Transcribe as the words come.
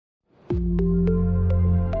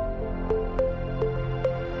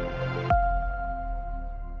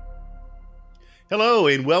Hello,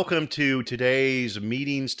 and welcome to today's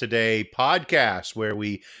Meetings Today podcast, where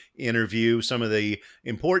we interview some of the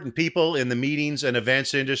important people in the meetings and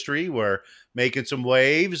events industry. We're making some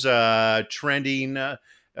waves, trending,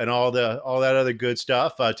 and all that other good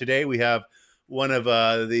stuff. Today, we have one of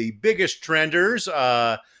the biggest trenders,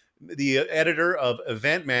 the editor of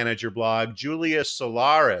Event Manager blog, Julius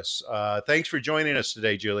Solaris. Thanks for joining us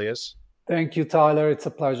today, Julius. Thank you, Tyler. It's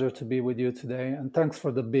a pleasure to be with you today. And thanks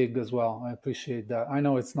for the big as well. I appreciate that. I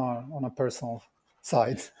know it's not on a personal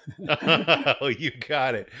side. Oh, you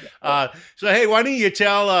got it. So, hey, why don't you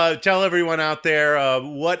tell everyone out there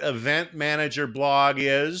what Event Manager blog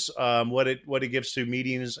is, what it gives to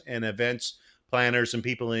meetings and events planners and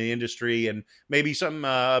people in the industry, and maybe something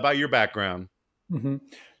about your background. Mhm.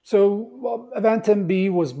 So, Event MB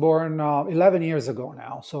was born 11 years ago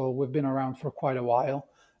now. So we've been around for quite a while.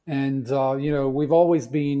 And, we've always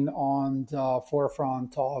been on the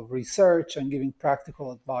forefront of research and giving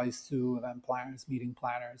practical advice to event planners, meeting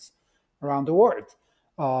planners around the world.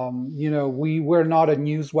 We're not a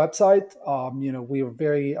news website. We are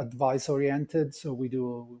very advice oriented. So we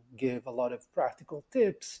do give a lot of practical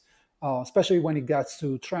tips, especially when it gets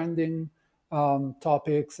to trending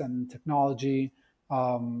topics and technology,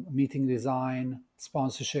 meeting design,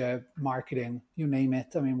 sponsorship, marketing, you name it.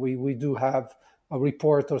 I mean, we do have a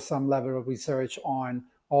report or some level of research on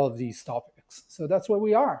all of these topics. So that's where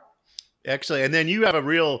we are. Excellent. And then you have a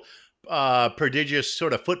real prodigious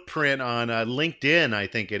sort of footprint on LinkedIn, I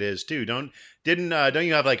think it is too. Don't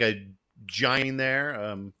you have like a giant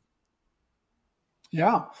there?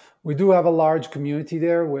 Yeah, we do have a large community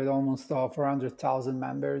there with almost 400,000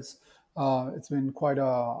 members. It's been quite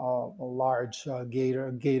a large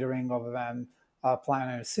gathering of event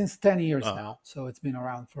planners since 10 years Uh, now. So it's been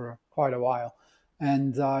around for quite a while.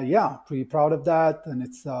 And yeah, pretty proud of that. And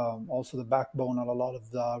it's also the backbone of a lot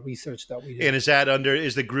of the research that we do. and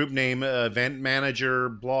is the group name Event Manager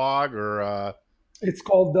blog or? It's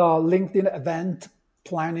called the LinkedIn Event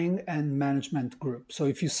Planning and Management Group. So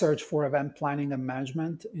if you search for event planning and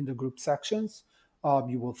management in the group sections,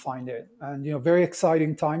 you will find it. And very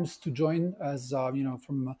exciting times to join. As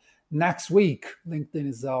from next week, LinkedIn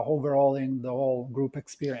is overhauling the whole group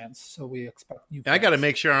experience. So we expect new I got to friends.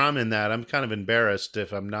 make sure I'm in that. I'm kind of embarrassed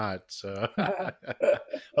if I'm not. So,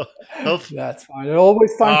 Hope- That's fine. It's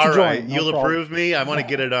always fun to all right, join. No you'll problem. approve me. I want to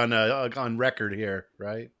get it on record here,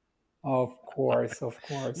 right? Of course,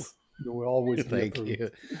 you will always be Thank approved.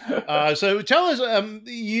 you. So tell us,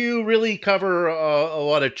 you really cover a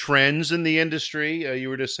lot of trends in the industry. You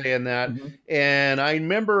were just saying that, Mhm. and I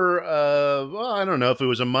remember, well, I don't know if it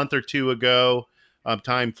was a month or two ago.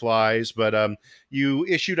 Time flies, but you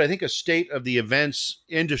issued, I think, a state of the events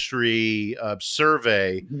industry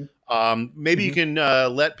survey. Mhm. Maybe you Mhm.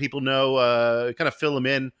 can let people know, kind of fill them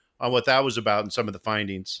in on what that was about and some of the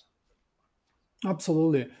findings.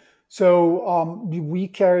 Absolutely. So we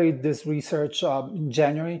carried this research in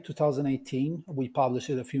January 2018. We published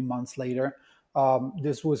it a few months later.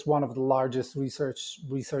 This was one of the largest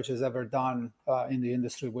researches ever done in the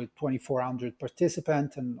industry, with 2,400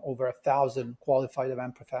 participants and over 1,000 qualified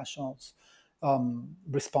event professionals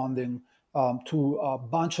responding to a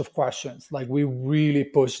bunch of questions. Like, we really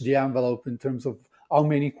pushed the envelope in terms of how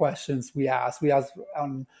many questions we asked. We asked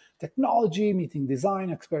on technology, meeting design,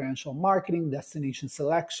 experiential marketing, destination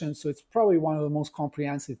selection. So it's probably one of the most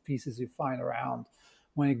comprehensive pieces you find around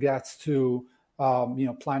when it gets to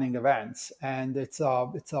planning events. And it's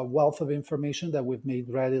a wealth of information that we've made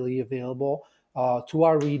readily available to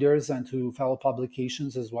our readers and to fellow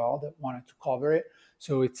publications as well that wanted to cover it.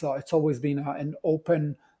 So it's always been an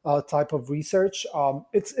open type of research.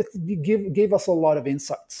 It gave us a lot of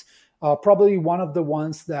insights. Probably one of the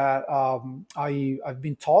ones that I've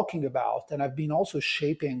been talking about, and I've been also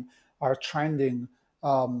shaping our trending,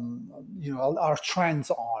 our trends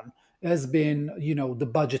on, has been, the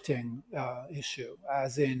budgeting issue.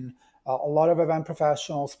 As in, a lot of event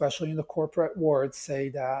professionals, especially in the corporate world, say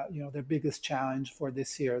that their biggest challenge for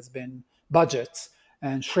this year has been budgets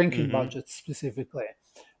and shrinking Hmm. budgets specifically.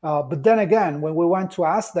 But then again, when we went to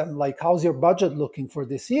ask them, like, how's your budget looking for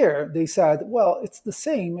this year? They said, well, it's the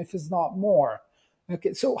same if it's not more.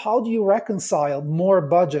 Okay, so how do you reconcile more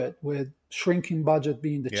budget with shrinking budget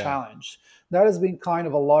being the Yeah. challenge? That has been kind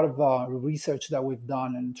of a lot of research that we've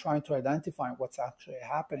done and trying to identify what's actually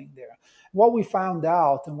happening there. What we found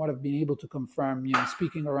out and what I've been able to confirm,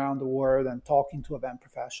 speaking around the world and talking to event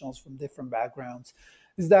professionals from different backgrounds,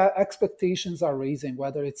 is that expectations are raising,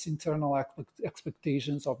 whether it's internal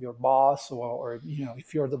expectations of your boss, or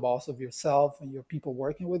if you're the boss of yourself and your people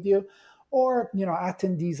working with you, or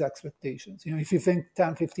attendees expectations. If you think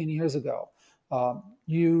 10, 15 years ago,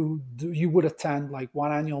 You would attend like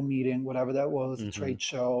one annual meeting, whatever that was, a Hmm. trade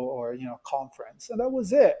show or conference, and that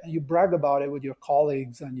was it. And you brag about it with your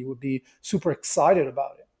colleagues, and you would be super excited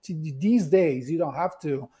about it. These days, you don't have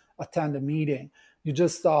to attend a meeting. You're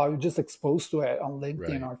just exposed to it on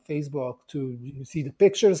LinkedIn Right. or Facebook. To You see the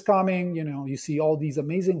pictures coming, you see all these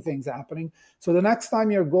amazing things happening. So the next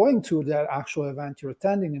time you're going to that actual event you're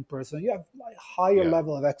attending in person, you have like higher Yeah.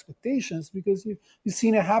 level of expectations because you've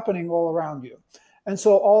seen it happening all around you. And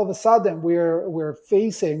so all of a sudden we're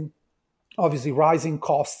facing, obviously rising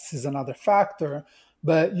costs is another factor,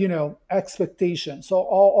 but expectation. So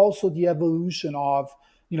also the evolution of,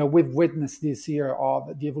 we've witnessed this year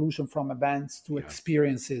of the evolution from events to Yeah.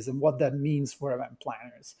 experiences and what that means for event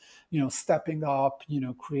planners, stepping up,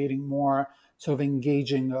 creating more sort of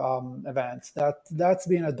engaging events. That's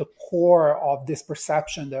been at the core of this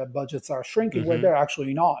perception that budgets are shrinking where Hmm. they're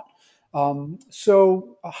actually not.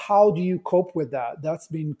 So how do you cope with that? That's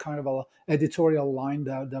been kind of a editorial line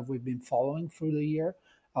that we've been following through the year.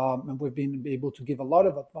 And we've been able to give a lot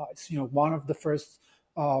of advice. One of the first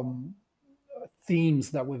um,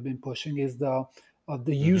 themes that we've been pushing is the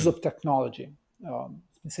use Hmm. of technology.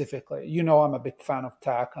 Specifically, I'm a big fan of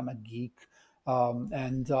tech. I'm a geek,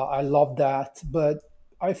 and I love that. But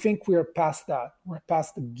I think we're past that. We're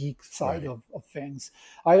past the geek side Right. of things.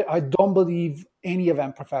 I don't believe any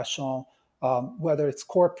event professional, whether it's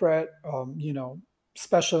corporate,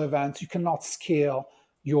 special events, you cannot scale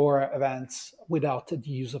your events without the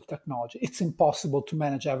use of technology. It's impossible to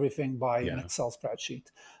manage everything by an Yeah. Excel spreadsheet.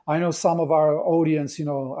 I know some of our audience,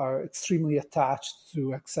 are extremely attached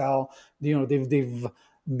to Excel. They've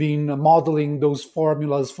been modeling those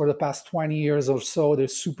formulas for the past 20 years or so. They're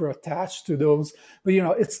super attached to those. But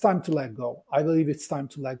it's time to let go. I believe it's time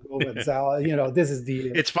to let go of Excel. This is the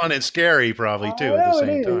It's fun and scary, probably I too, at the know it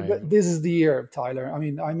same is, but time. this is the year, Tyler. I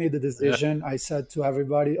mean, I made the decision. I said to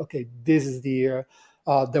everybody, okay, this is the year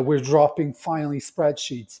that we're dropping finally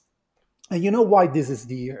spreadsheets. And you know why this is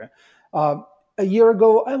the year? A year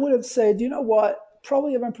ago, I would have said, you know what?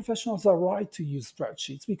 Probably event professionals are right to use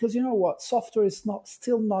spreadsheets because you know what? Software is not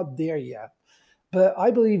still not there yet. But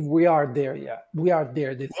I believe we are there yet. We are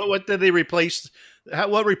there this Well, year. what did they replace?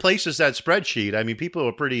 What replaces that spreadsheet? I mean, people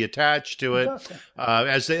are pretty attached to it,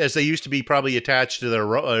 Exactly. as they used to be probably attached to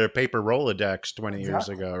their paper Rolodex 20 years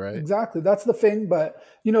Exactly. ago, right? Exactly. That's the thing. But,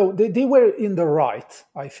 they were in the right,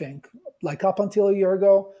 I think. Like up until a year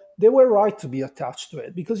ago, they were right to be attached to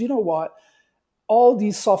it because you know what? All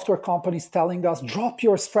these software companies telling us drop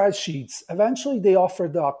your spreadsheets. Eventually, they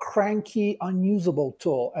offered a cranky, unusable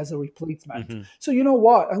tool as a replacement. Hmm. So you know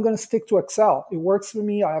what? I'm going to stick to Excel. It works for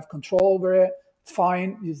me. I have control over it. It's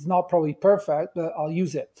fine. It's not probably perfect, but I'll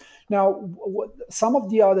use it. Now, some of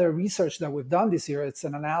the other research that we've done this year, it's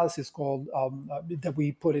an analysis called that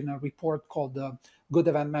we put in a report called the Good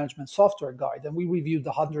Event Management Software Guide, and we reviewed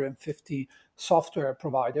 150 software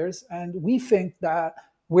providers, and we think that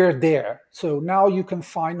we're there. So now you can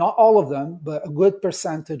find not all of them, but a good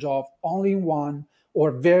percentage of only one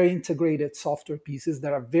or very integrated software pieces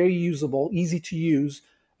that are very usable, easy to use,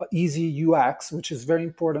 easy UX, which is very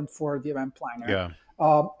important for the event planner.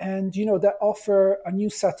 Yeah. And that offer a new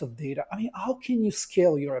set of data. I mean, how can you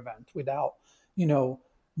scale your event without, you know,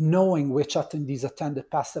 knowing which attendees attended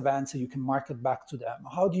past events and you can market back to them?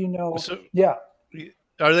 How do you know? So, Yeah,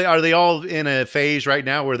 are they all in a phase right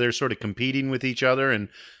now where they're sort of competing with each other, and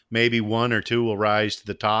maybe one or two will rise to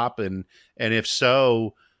the top? And if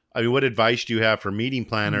so, I mean, what advice do you have for meeting mhm,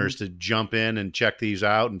 planners to jump in and check these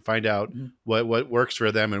out and find out mhm. what works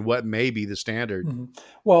for them and what may be the standard? Mhm.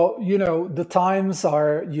 Well, the times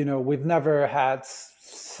are, we've never had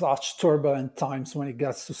such turbulent times when it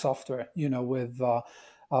gets to software, with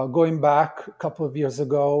going back a couple of years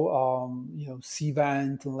ago,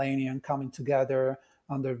 Cvent and Lanian coming together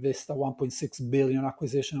under Vista 1.6 billion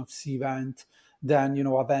acquisition of Cvent. Then,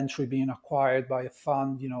 Aventry being acquired by a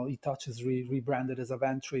fund, eTouch is rebranded as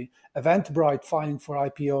Aventry. Eventbrite filing for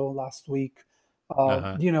IPO last week.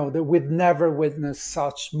 Uh-huh. That we've never witnessed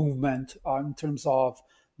such movement in terms of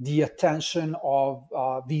the attention of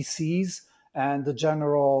VCs and the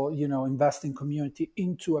general, investing community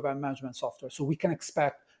into event management software. So we can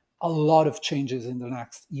expect a lot of changes in the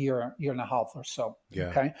next year and a half or so. Yeah.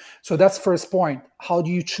 Okay. So that's first point. How do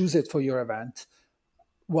you choose it for your event?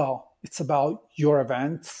 Well, it's about your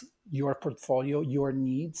events, your portfolio, your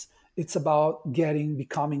needs. It's about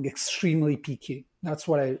becoming extremely picky. That's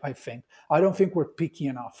what I think. I don't think we're picky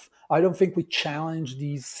enough. I don't think we challenge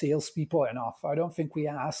these salespeople enough. I don't think we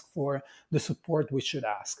ask for the support we should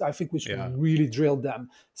ask. I think we should Yeah. really drill them,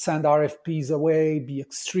 send RFPs away, be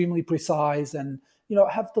extremely precise, and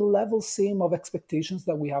have the level same of expectations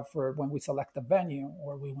that we have for when we select a venue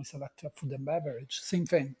or when we select a food and beverage. Same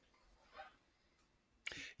thing.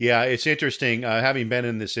 Yeah, it's interesting. Having been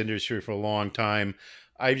in this industry for a long time,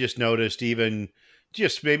 I've just noticed even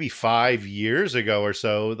just maybe 5 years ago or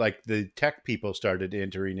so, like the tech people started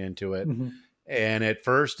entering into it. Hmm. And at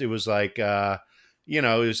first it was like, it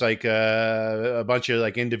was like a bunch of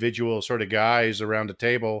like individual sort of guys around a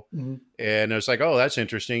table. Hmm. And it was like, oh, that's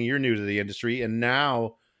interesting. You're new to the industry. And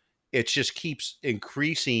now it just keeps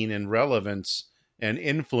increasing in relevance and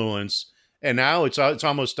influence. And now it's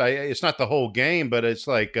almost it's not the whole game, but it's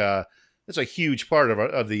like it's a huge part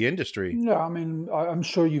of the industry. Yeah, I mean, I'm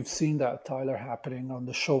sure you've seen that, Tyler, happening on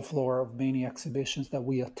the show floor of many exhibitions that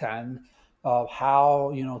we attend.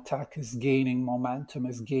 How tech is gaining momentum,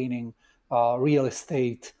 is gaining real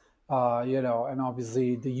estate, and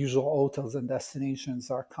obviously the usual hotels and destinations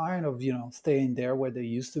are kind of staying there where they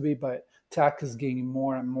used to be, but tech is gaining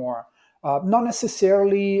more and more. Not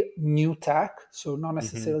necessarily new tech, so not Hmm.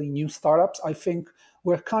 necessarily new startups. I think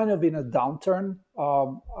we're kind of in a downturn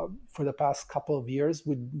for the past couple of years.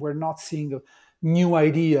 We're not seeing new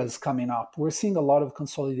ideas coming up. We're seeing a lot of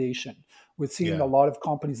consolidation. We're seeing a Yeah. lot of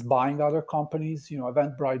companies buying other companies.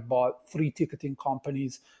 Eventbrite bought three ticketing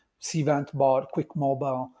companies. Cvent bought Quick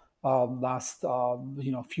Mobile last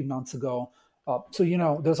a few months ago. So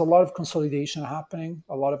there's a lot of consolidation happening,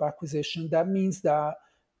 a lot of acquisition. That means that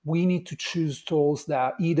we need to choose tools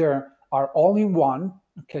that either are all in one,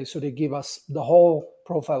 okay, so they give us the whole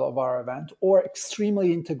profile of our event, or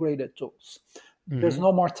extremely integrated tools. There's Hmm.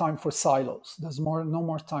 no more time for silos. No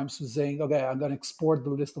more time to saying, okay, I'm going to export the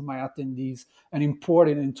list of my attendees and import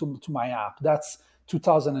it into to my app. That's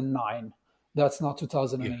 2009. That's not Yeah.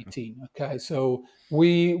 2018. Okay, so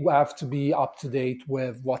we have to be up to date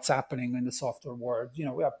with what's happening in the software world.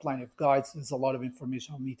 We have plenty of guides. There's a lot of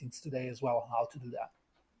information on meetings today as well on how to do that.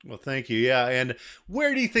 Well, thank you. Yeah, and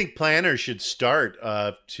where do you think planners should start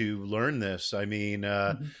to learn this? I mean,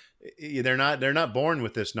 Mhm. they're not born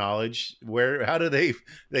with this knowledge. Where how do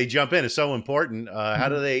they jump in? It's so important. How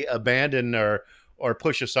do Mhm. they abandon or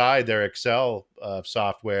push aside their Excel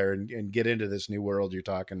software and get into this new world you're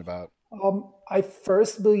talking about? I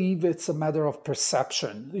first believe it's a matter of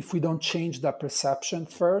perception. If we don't change that perception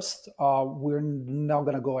first, we're not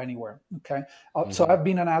going to go anywhere. Okay. So Hmm. I've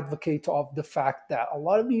been an advocate of the fact that a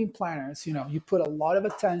lot of meeting planners, you put a lot of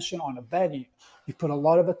attention on a venue, you put a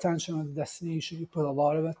lot of attention on the destination, you put a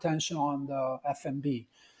lot of attention on the F&B.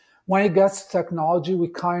 When it gets to technology, we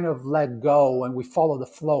kind of let go and we follow the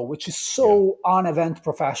flow, which is Yeah. so on-event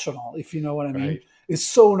professional, if you know what I mean. Right. It's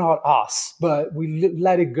so not us, but we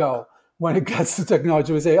let it go. When it gets to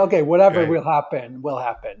technology, we say, okay, whatever Right. will happen, will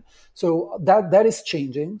happen. So that is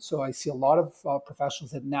changing. So I see a lot of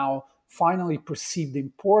professionals that now finally perceive the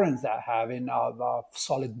importance that having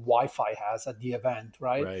solid Wi-Fi has at the event,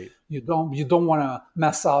 right? Right. You don't want to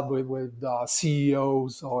mess up with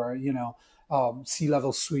CEOs or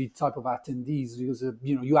C-level suite type of attendees because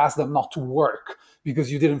you ask them not to work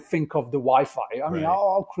because you didn't think of the Wi-Fi. I mean, Right.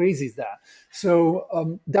 how crazy is that?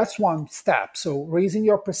 So that's one step. So raising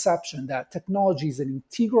your perception that technology is an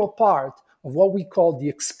integral part of what we call the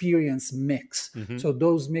experience mix. Hmm. So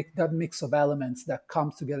that mix of elements that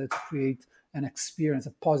comes together to create an experience,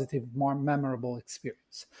 a positive, more memorable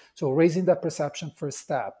experience. So raising that perception, first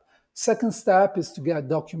step. Second step is to get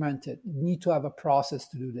documented. You need to have a process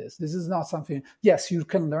to do this. This is not something, yes, you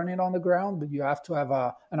can learn it on the ground, but you have to have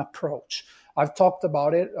an approach. I've talked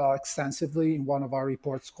about it extensively in one of our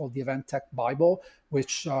reports called the Event Tech Bible,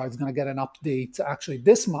 which is going to get an update actually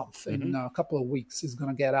this month. Hmm. In a couple of weeks is going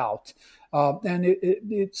to get out. And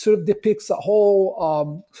it sort of depicts a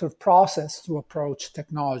whole sort of process to approach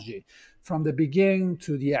technology from the beginning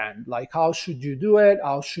to the end. Like, how should you do it?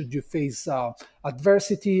 How should you face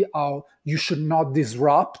adversity? How you should not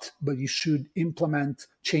disrupt, but you should implement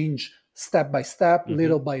change step by step, Hmm.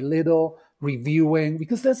 little by little, reviewing,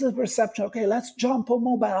 because there's a perception, okay, let's jump on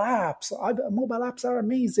mobile apps. Mobile apps are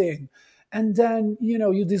amazing. And then,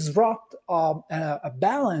 you disrupt a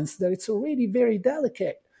balance that it's already very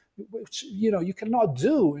delicate, which, you cannot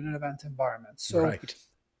do in an event environment. So Right.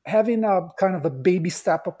 having a kind of a baby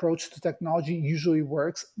step approach to technology usually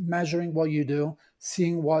works, measuring what you do,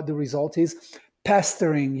 seeing what the result is,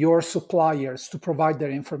 pestering your suppliers to provide their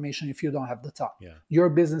information if you don't have the time. Yeah. Your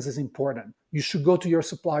business is important. You should go to your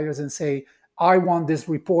suppliers and say, I want this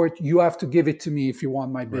report. You have to give it to me if you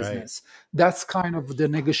want my Right. business. That's kind of the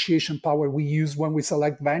negotiation power we use when we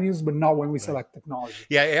select venues, but not when we Right. select technology.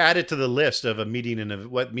 Yeah, add it to the list of a meeting and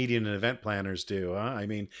what meeting and event planners do. Huh? I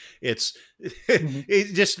mean, it's Mhm.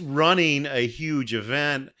 it's just running a huge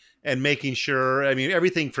event. and making sure, I mean,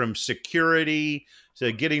 everything from security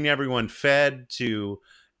to getting everyone fed to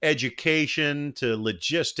education to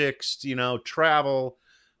logistics, travel.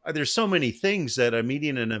 There's so many things that a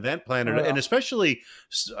meeting and event planner, Oh and yeah. especially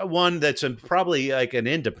one that's probably like an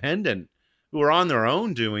independent who are on their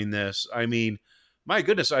own doing this. I mean, my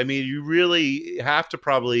goodness, I mean, you really have to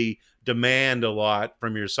probably demand a lot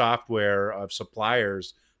from your software of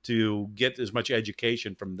suppliers to get as much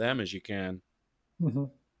education from them as you can. Mhm.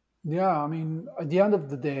 Yeah, I mean, at the end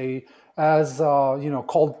of the day, as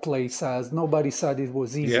Coldplay says, nobody said it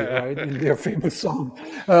was easy, Yeah. right? In their famous song.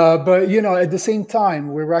 But at the same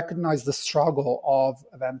time, we recognize the struggle of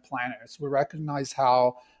event planners. We recognize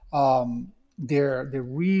how they're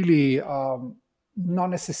really not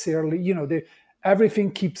necessarily, they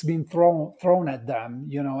everything keeps being thrown at them,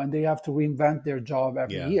 and they have to reinvent their job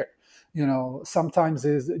every Yeah. year. Sometimes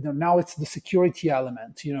is now it's the security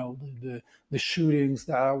element, the shootings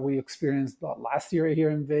that we experienced last year here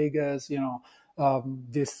in Vegas,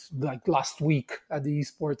 this like last week at the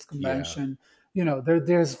esports Yeah. convention.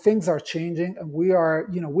 There's things are changing, and we are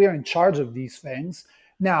in charge of these things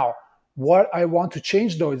now. What I want to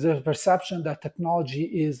change though is the perception that technology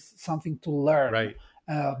is something to learn. Right.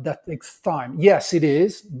 That takes time. Yes, it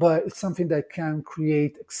is, but it's something that can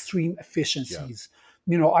create extreme Yeah. efficiencies.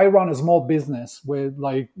 I run a small business with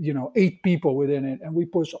 8 people within it, and we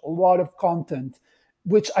push a lot of content,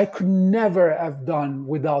 which I could never have done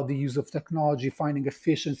without the use of technology, finding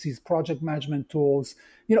efficiencies, project management tools.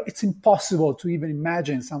 It's impossible to even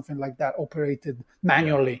imagine something like that operated Yeah.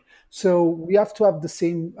 manually. So we have to have the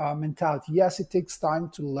same mentality. Yes, it takes time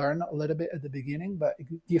to learn a little bit at the beginning, but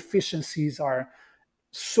the efficiencies are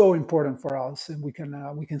so important for us, and we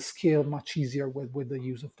can scale much easier with the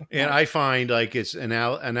use of And I technology. find like it's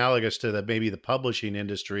analogous to the maybe the publishing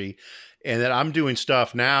industry, and that I'm doing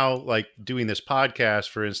stuff now, like doing this podcast,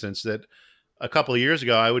 for instance, that a couple of years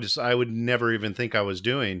ago I would never even think I was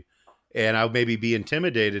doing, and I would maybe be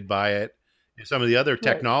intimidated by it and some of the other Right.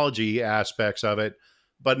 technology aspects of it.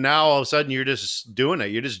 But now all of a sudden you're just doing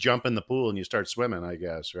it. You just jump in the pool and you start swimming, I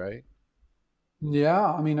guess, right?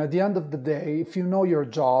 Yeah, I mean, at the end of the day, if you know your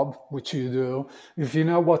job, which you do, if you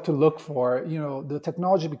know what to look for, the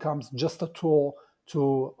technology becomes just a tool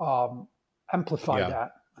to amplify Yeah.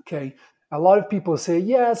 that. Okay. A lot of people say,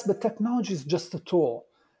 yes, but technology is just a tool.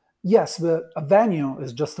 Yes, but a venue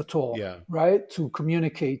is just a tool, Yeah. right? To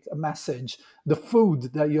communicate a message. The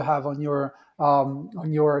food that you have on your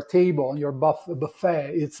table, on your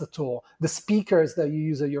buffet, it's a tool. The speakers that you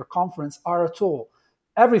use at your conference are a tool.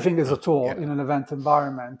 Everything is a tool Yeah. in an event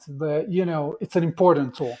environment, but it's an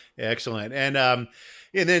important tool. Excellent. And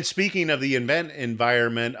then speaking of the event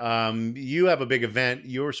environment, you have a big event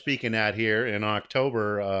you're speaking at here in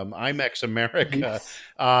October, IMEX America, Yes.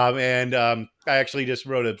 and I actually just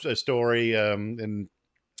wrote a story, and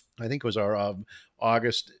I think it was our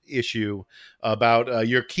August issue about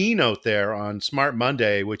your keynote there on Smart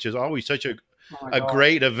Monday, which is always such a Oh my a God.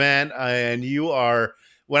 great event, and you are.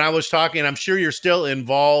 When I was talking, I'm sure you're still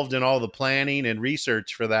involved in all the planning and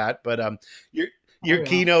research for that, but your Oh your yeah.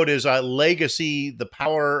 keynote is legacy: the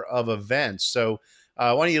power of events. So,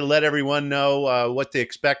 I want you to let everyone know what to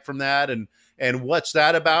expect from that, and what's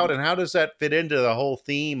that about, and how does that fit into the whole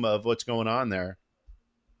theme of what's going on there?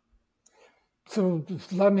 So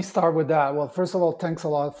let me start with that. Well, first of all, thanks a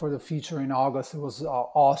lot for the feature in August. It was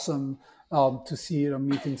awesome to see it on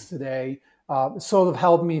meetings today. It sort of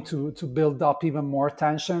helped me to build up even more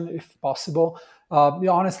attention, if possible.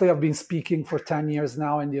 Honestly, I've been speaking for 10 years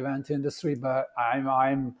now in the event industry, but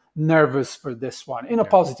I'm nervous for this one in a Yeah.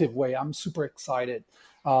 positive way. I'm super excited.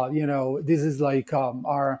 This is like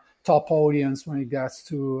our top audience when it gets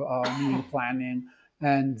to meeting planning,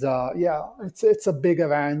 and yeah, it's a big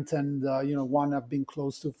event, and one I've been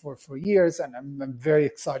close to for years, and I'm very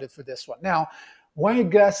excited for this one. Now, when it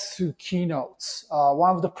gets to keynotes,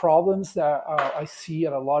 one of the problems that I see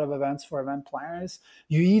at a lot of events for event planners,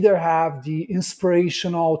 you either have the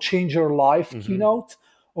inspirational change your life Hmm. keynote,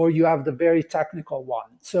 or you have the very technical one.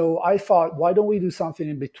 So I thought, why don't we do something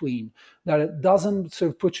in between that it doesn't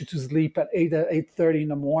sort of put you to sleep at 8:30 in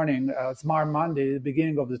the morning, Smart Monday, the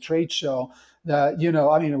beginning of the trade show. That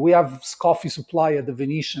I mean, we have coffee supply at the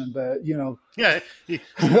Venetian, but Yeah, you,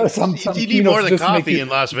 some you need more keynotes than just make coffee you in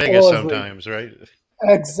Las Vegas fall asleep. sometimes, right?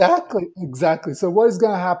 Exactly, exactly. So what is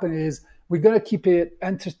going to happen is we're going to keep it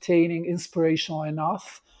entertaining, inspirational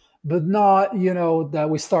enough, but not, that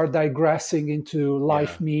we start digressing into Yeah,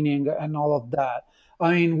 life meaning and all of that.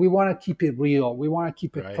 I mean, we want to keep it real. We want to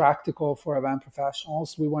keep it right. practical for event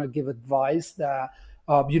professionals. We want to give advice that,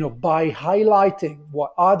 by highlighting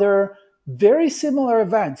what other very similar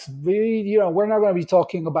events. We're not going to be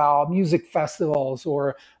talking about music festivals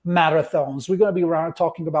or marathons. We're going to be around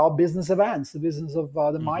talking about business events, the business of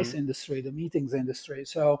the Hmm. MICE industry, the meetings industry.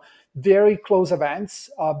 So very close events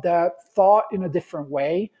that thought in a different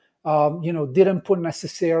way. Didn't put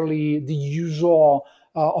necessarily the usual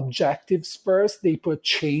objectives first. They put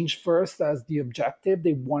change first as the objective.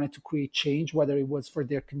 They wanted to create change, whether it was for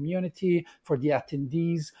their community, for the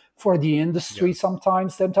attendees, for the industry. Yeah.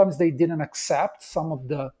 Sometimes they didn't accept some of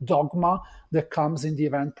the dogma that comes in the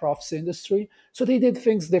event profs industry. So they did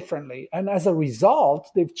things differently. And as a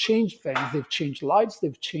result, they've changed things. They've changed lives.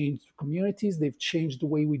 They've changed communities. They've changed the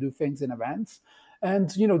way we do things in events. And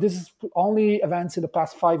this is only events in the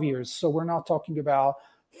past 5 years. So we're not talking about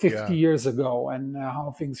 50 Yeah. years ago and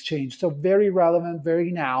how things changed. So very relevant,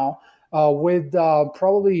 very now, with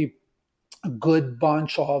probably a good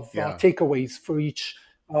bunch of Yeah. takeaways for each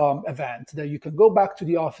event that you can go back to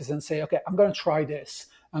the office and say, okay, I'm going to try this.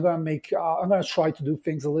 I'm going to try to do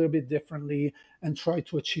things a little bit differently and try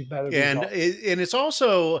to achieve better results. And it's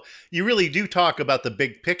also, you really do talk about the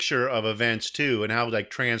big picture of events too, and how like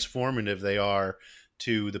transformative they are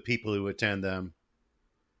to the people who attend them.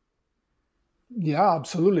 Yeah,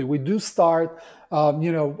 absolutely. We do start. I'm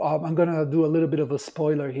going to do a little bit of a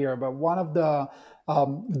spoiler here, but one of the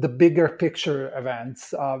bigger picture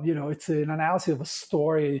events, it's an analysis of a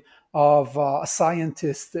story of a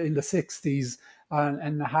scientist in the '60s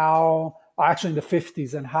and how, actually in the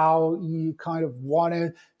 '50s, and how he kind of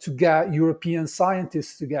wanted to get European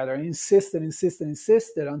scientists together, insisted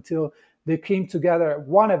until they came together at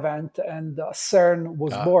one event, and CERN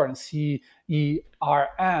was Ah. born. CERN,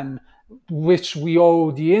 which we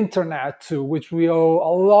owe the internet to, which we owe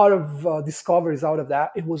a lot of discoveries out of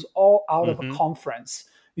that. It was all out of a Hmm. conference.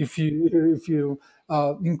 If you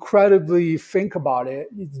incredibly think about it,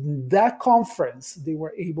 that conference they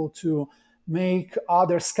were able to make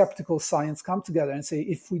other skeptical science come together and say,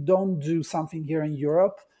 if we don't do something here in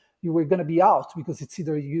Europe, you were going to be out because it's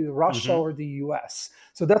either Russia Hmm. or the US.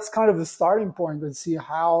 So that's kind of the starting point and see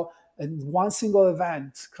how and one single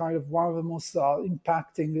event, kind of one of the most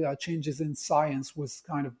impacting changes in science, was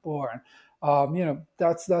kind of born.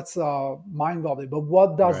 That's mind-boggling. But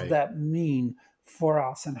what does Right. that mean for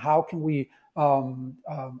us, and how can we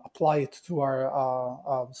apply it to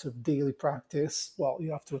our sort of daily practice? Well,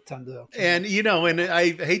 you have to attend the And keynotes. and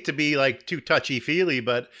I hate to be like too touchy feely,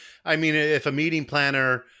 but I mean, if a meeting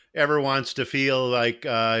planner ever wants to feel like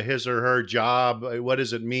his or her job, what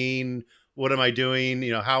does it mean? What am I doing?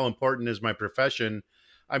 How important is my profession?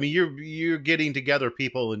 I mean, you're getting together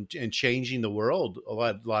people and changing the world a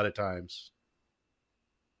lot of times.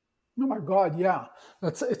 Oh my God, yeah,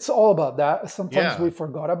 it's all about that. Sometimes we Yeah.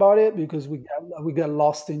 forgot about it because we get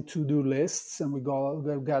lost in to-do lists, and we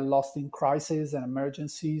get lost in crises and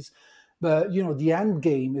emergencies. But the end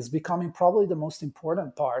game is becoming probably the most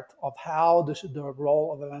important part of how the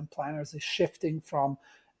role of event planners is shifting from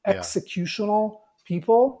Yeah. executional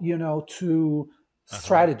people, to Uh huh.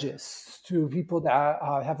 strategists, to people that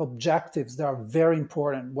have objectives that are very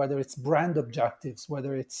important, whether it's brand objectives,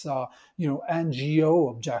 whether it's NGO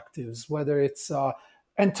objectives, whether it's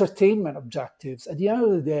entertainment objectives. At the end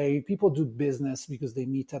of the day, people do business because they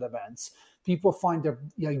meet at events. People find their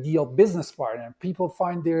ideal business partner. People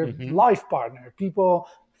find their Hmm. life partner. People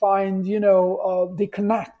find, they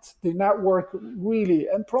connect, they network really.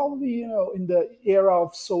 And probably, in the era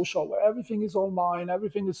of social where everything is online,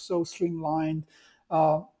 everything is so streamlined,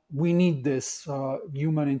 uh, we need this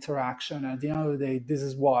human interaction. At the end of the day, this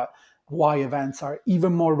is why events are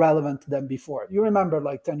even more relevant than before. You remember,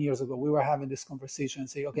 like 10 years ago, we were having this conversation and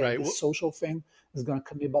say, okay, Right. this social thing is going to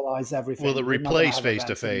cannibalize Will it everything. We're not going to replace have face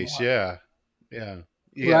to events face? anymore. Yeah. Yeah.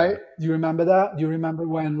 Right? Yeah. Do you remember that? Do you remember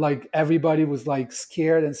when like everybody was like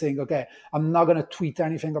scared and saying, okay, I'm not going to tweet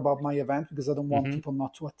anything about my event because I don't want Hmm. people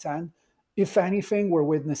not to attend? If anything, we're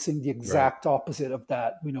witnessing the Right. exact opposite of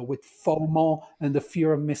that, with FOMO and the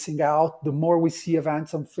fear of missing out. The more we see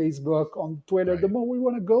events on Facebook, on Twitter, the Right. more we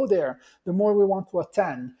want to go there, the more we want to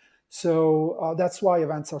attend. So that's why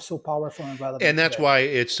events are so powerful and And relevant that's today. why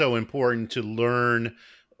it's so important to learn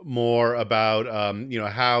more about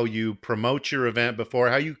how you promote your event before,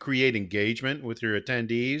 how you create engagement with your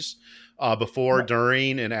attendees before, Right.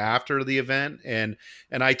 during, and after the event. And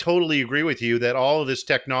I totally agree with you that all of this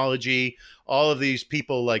technology, all of these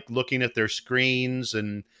people like looking at their screens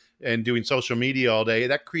and doing social media all day,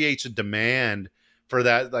 that creates a demand for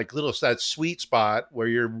that like little that sweet spot where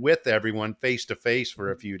you're with everyone face to face for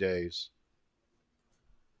a few days.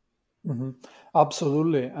 Mhm.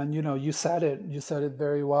 Absolutely. And you said it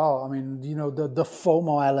very well. I mean, the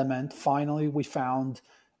FOMO element, finally we found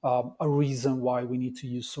a reason why we need to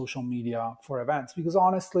use social media for events. Because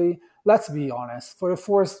honestly, let's be honest, for the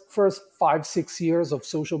first 5 6 years of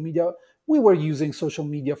social media, we were using social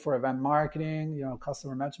media for event marketing,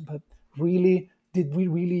 customer management, but really, did we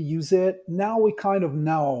really use it? Now we kind of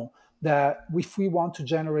know that if we want to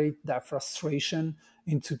generate that frustration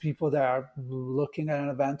into people that are looking at an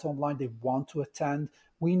event online, they want to attend,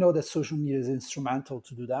 we know that social media is instrumental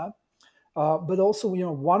to do that. But also,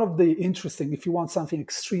 one of the interesting, if you want something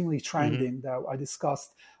extremely Hmm. trending that I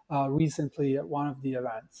discussed recently at one of the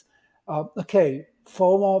events. Okay,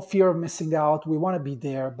 FOMO, fear of missing out, we want to be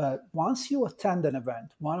there. But once you attend an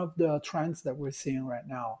event, one of the trends that we're seeing right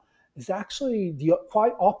now is actually the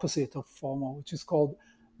quite opposite of FOMO, which is called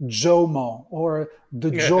JOMO, or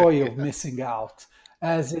the joy of Yeah. missing out,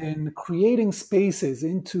 as in creating spaces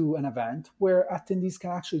into an event where attendees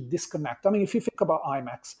can actually disconnect. I mean, if you think about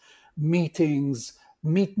IMAX, meetings,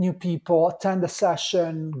 meet new people, attend a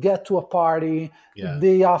session, get to a party, the Yeah.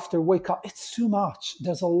 day after wake up. It's too much.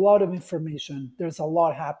 There's a lot of information. There's a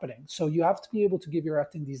lot happening. So you have to be able to give your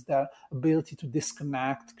attendees that ability to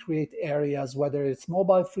disconnect, create areas, whether it's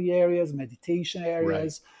mobile free areas, meditation Right.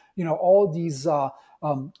 areas, all these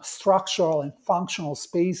structural and functional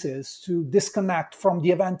spaces to disconnect from the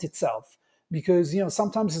event itself. Because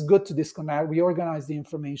sometimes it's good to disconnect, reorganize the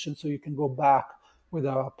information so you can go back with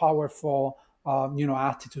a powerful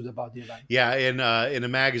attitude about the event. Yeah. In the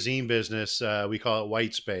magazine business, we call it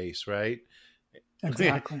white space, right?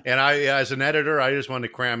 Exactly. And I, as an editor, I just want to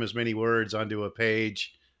cram as many words onto a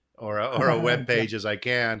page or a web page as I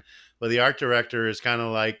can. But the art director is kind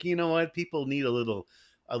of like, you know what, people need a little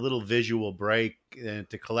visual break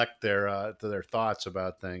to collect their thoughts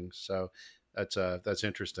about things. So that's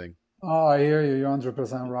interesting. Oh, I hear you. You're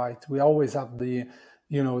 100% right. We always have the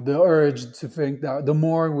urge to think that the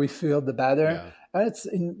more we feel, the better. Yeah. And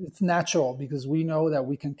it's natural because we know that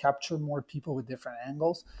we can capture more people with different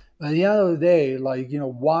angles. But at the end of the day, like,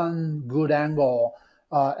 one good angle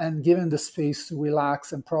and given the space to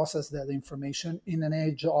relax and process that information in an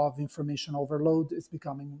age of information overload is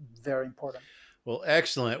becoming very important. Well,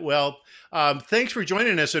 excellent. Well, thanks for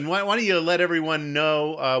joining us. And why don't you let everyone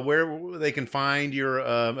know where they can find your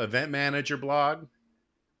event manager blog?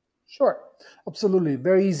 Sure, absolutely.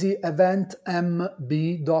 Very easy.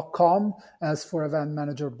 Eventmb.com. As for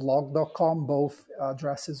eventmanagerblog.com, both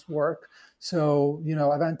addresses work. So,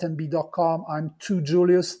 eventmb.com. I'm to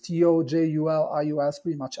Julius, TOJULIUS,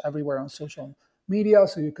 pretty much everywhere on social media.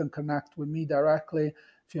 So you can connect with me directly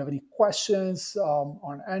if you have any questions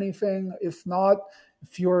on anything. If not,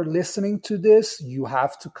 if you're listening to this, you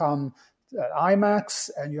have to come at IMAX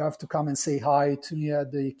and you have to come and say hi to me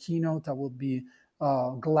at the keynote. I will be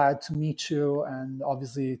glad to meet you, and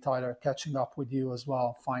obviously, Tyler, catching up with you as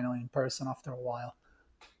well, finally in person after a while.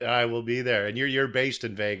 I will be there. And you're based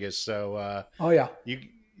in Vegas, so Oh yeah, you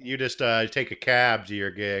you just take a cab to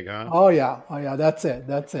your gig, huh? oh yeah, oh yeah. That's it.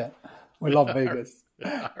 That's it. We love Vegas.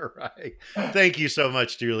 All right. Thank you so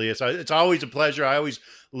much, Julius. It's always a pleasure. I always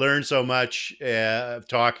learn so much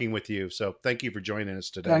talking with you. So thank you for joining us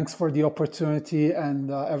today. Thanks for the opportunity,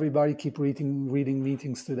 and everybody keep reading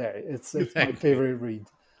Meetings Today. It's my Thank you. favorite read.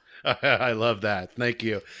 I love that. Thank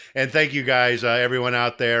you. And thank you guys, everyone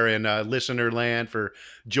out there in listener land, for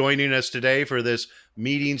joining us today for this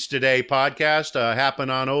Meetings Today podcast. Happen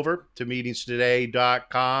on over to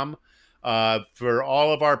meetingstoday.com for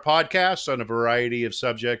all of our podcasts on a variety of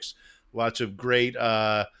subjects. Lots of great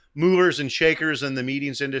movers and shakers in the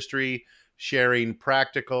meetings industry, sharing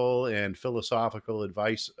practical and philosophical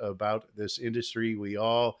advice about this industry we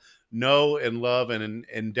all know and love and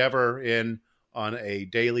endeavor in on a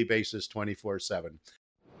daily basis 24/7.